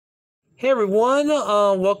Hey everyone,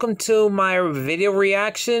 welcome to my video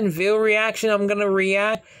reaction. I'm gonna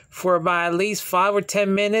react for about at least 5 or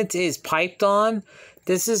 10 minutes is Piped On.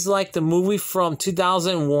 This is like the movie from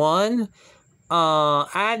 2001. I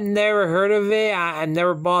had never heard of it. I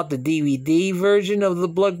never bought the DVD version of the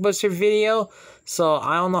Blockbuster video, so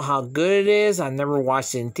I don't know how good it is. I never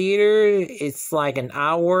watched it in theater. It's like an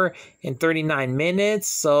hour and 39 minutes,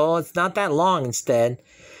 so it's not that long instead.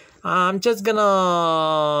 I'm just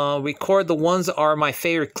gonna record the ones that are my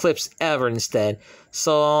favorite clips ever instead.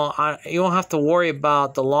 So you don't have to worry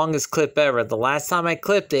about the longest clip ever. The last time I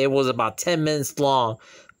clipped it, it was about 10 minutes long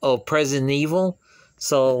of Resident Evil.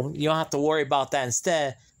 So you don't have to worry about that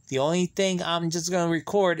instead. The only thing I'm just gonna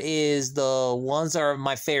record is the ones that are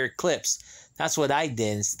my favorite clips. That's what I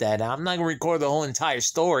did instead. I'm not gonna record the whole entire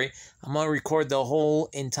story. I'm gonna record the whole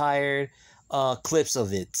entire clips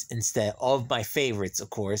of it instead of my favorites, of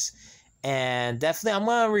course. And definitely I'm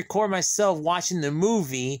gonna record myself watching the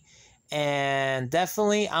movie, and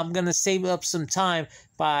definitely I'm gonna save up some time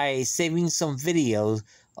by saving some videos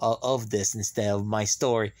of this instead of my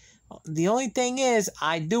story. The only thing is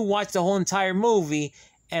I do watch the whole entire movie,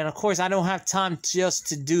 and of course I don't have time just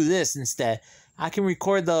to do this. Instead I can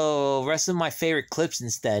record the rest of my favorite clips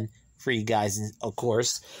instead for you guys, of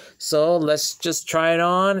course. So let's just try it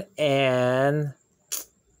on, and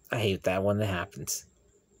I hate that when it happens.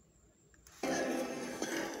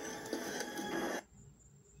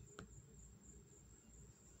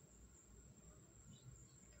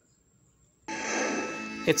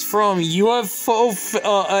 It's from UFO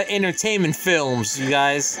Entertainment Films, you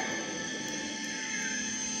guys.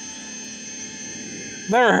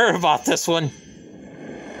 Never heard about this one.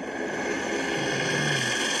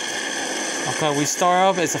 Okay, we start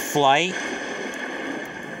off as a flight.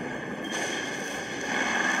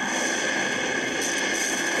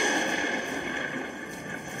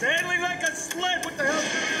 Handling like a sled. What the hell's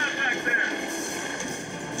going on back there?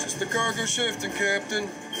 Just the cargo shifting, Captain.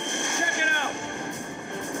 Check it out.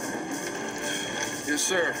 Yes,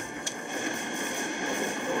 sir.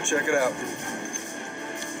 Check it out.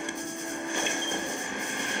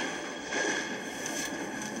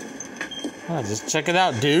 Oh, just check it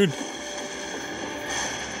out, dude.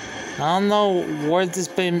 I don't know where this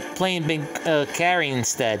plane been carrying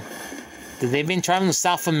instead. Did they been traveling to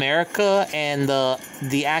South America and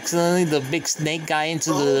the accidentally the big snake got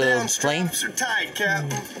into the plane? Straps are tight,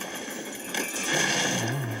 Captain.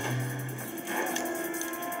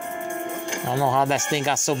 I don't know how that snake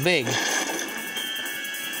got so big.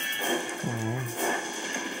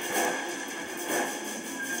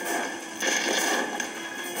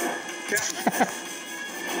 Captain,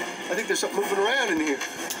 I think there's something moving around in here.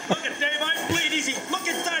 Look at Dave. I bleed easy. Look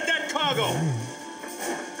inside that cargo.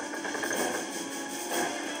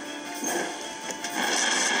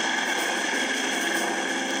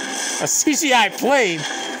 A CGI plane?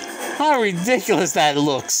 How ridiculous that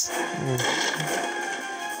looks.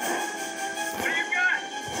 What do you got?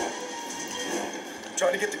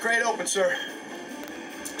 Trying to get the crate open, sir.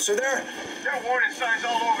 So there are warning signs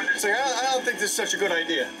all over this. I don't think this is such a good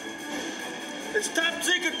idea. It's top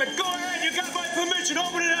secret, but go ahead. You got my permission.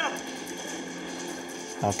 Open it up.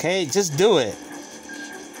 Okay, just do it.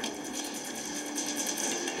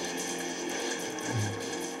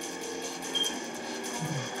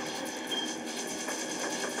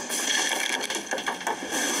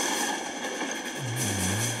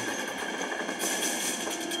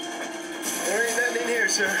 There ain't nothing in here,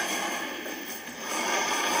 sir.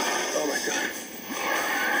 Oh, my God.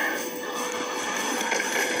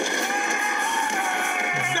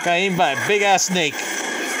 Got eaten by a big ass snake.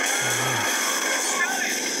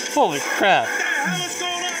 Holy crap. What the hell is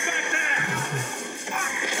going on back there?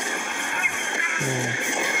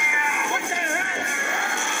 What the hell?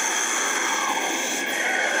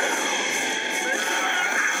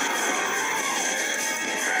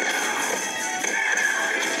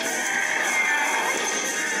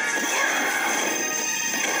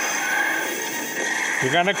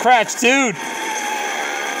 You're gonna crash, dude.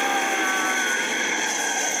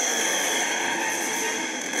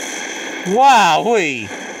 Wow-wee.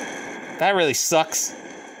 That really sucks.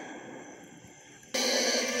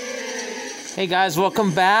 Hey guys,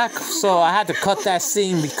 welcome back. So I had to cut that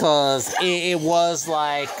scene because it was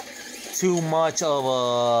like too much of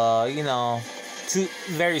a, too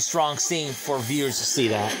very strong scene for viewers to see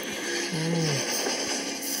that.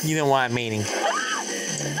 You know what I'm meaning.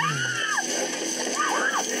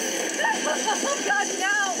 Oh God,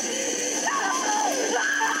 no!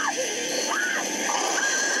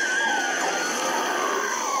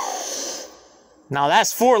 Now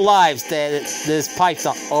that's 4 lives that this piped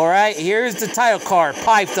on. All right, here's the title card,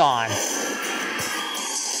 piped on.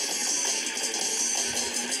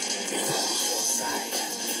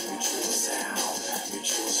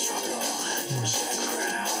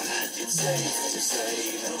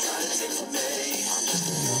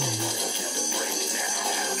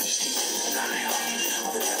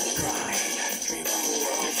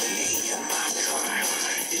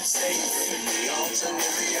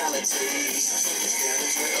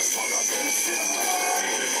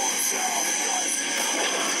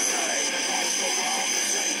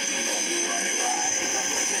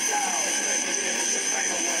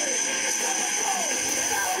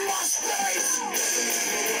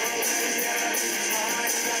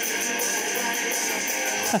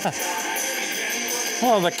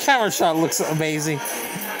 Oh, the camera shot looks amazing.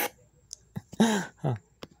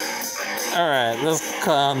 Alright, let's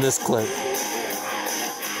cut on this clip.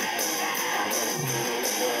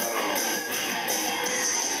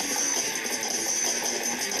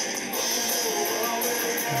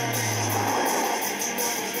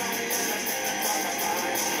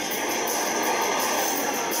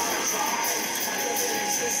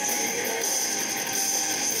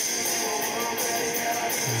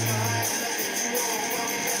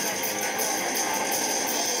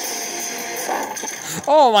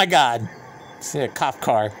 Oh my god. See a cop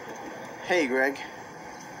car. Hey, Greg.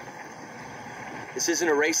 This isn't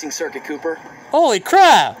a racing circuit, Cooper. Holy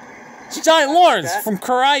crap! It's Giant Lawrence from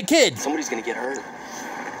Karate Kid. Somebody's gonna get hurt.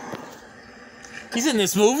 He's in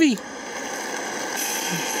this movie.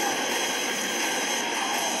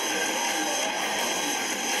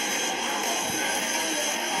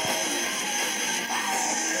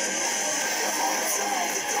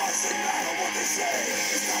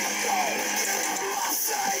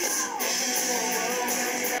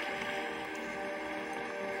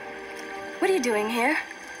 What are you doing here?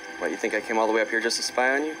 What, you think I came all the way up here just to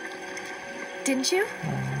spy on you? Didn't you?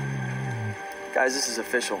 Guys, this is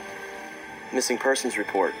official. Missing persons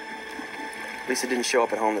report. Lisa didn't show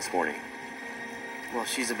up at home this morning. Well,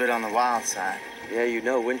 she's a bit on the wild side. Yeah, you'd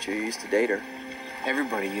know, wouldn't you? You used to date her.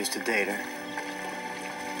 Everybody used to date her.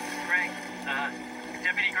 Greg,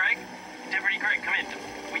 Deputy Greg? Deputy Greg, come in.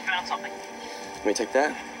 We found something. Let me take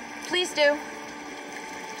that. Please do.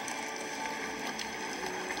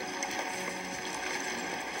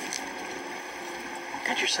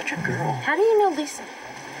 God, you're such a girl. How do you know Lisa?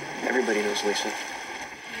 Everybody knows Lisa.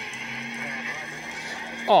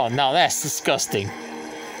 Oh, no, that's disgusting.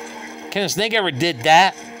 Can a snake ever did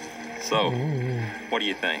that? So, what do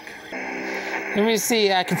you think? Let me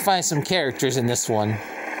see. I can find some characters in this one.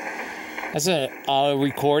 That's a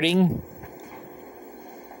recording.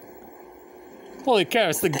 Holy cow!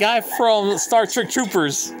 It's the guy from Star Trek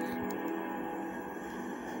Troopers.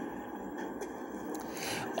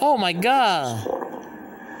 Oh my god!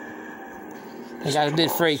 The guy who did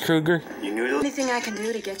Freddy Krueger. You knew Anything I can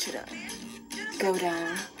do to get you to go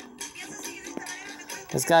down.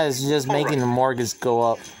 This guy is just making the mortgage go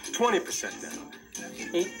up. 20% down.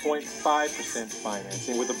 8.5%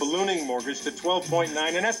 financing with a ballooning mortgage to 12.9,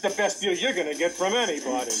 and that's the best deal you're gonna get from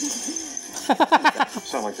anybody.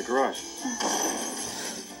 Sound like the garage.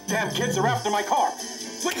 Damn kids are after my car.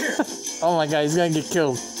 Look here. Oh my god, he's gonna get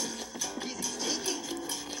killed.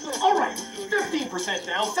 All right, 15%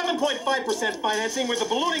 down, 7.5% financing with a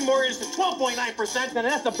ballooning mortgage to 12.9%, and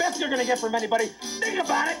that's the best you're gonna get from anybody. Think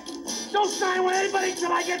about it. Don't sign with anybody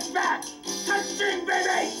till I get back. Touching,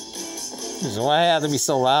 baby. So why have to be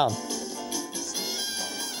so loud?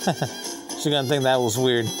 She's gonna think that was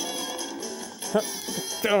weird.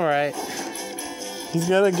 Alright. He's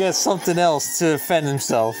gonna get something else to defend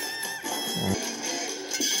himself.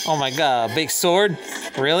 Oh my god, a big sword?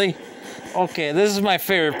 Really? Okay, this is my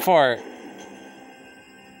favorite part.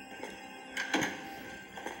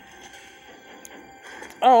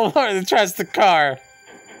 Oh Lord, it tries the car.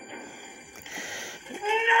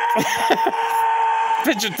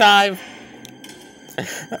 Picture time.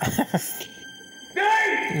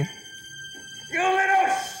 Hey! You little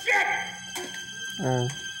shit!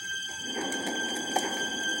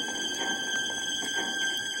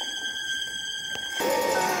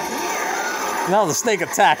 Now the snake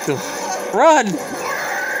attacked him. Run!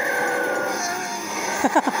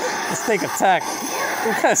 The snake attacked.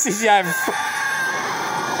 What kind of CGI?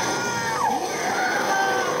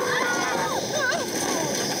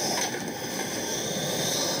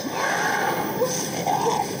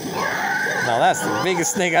 Now that's the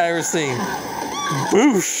biggest snake I ever seen.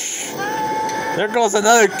 Boosh! There goes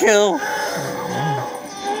another kill.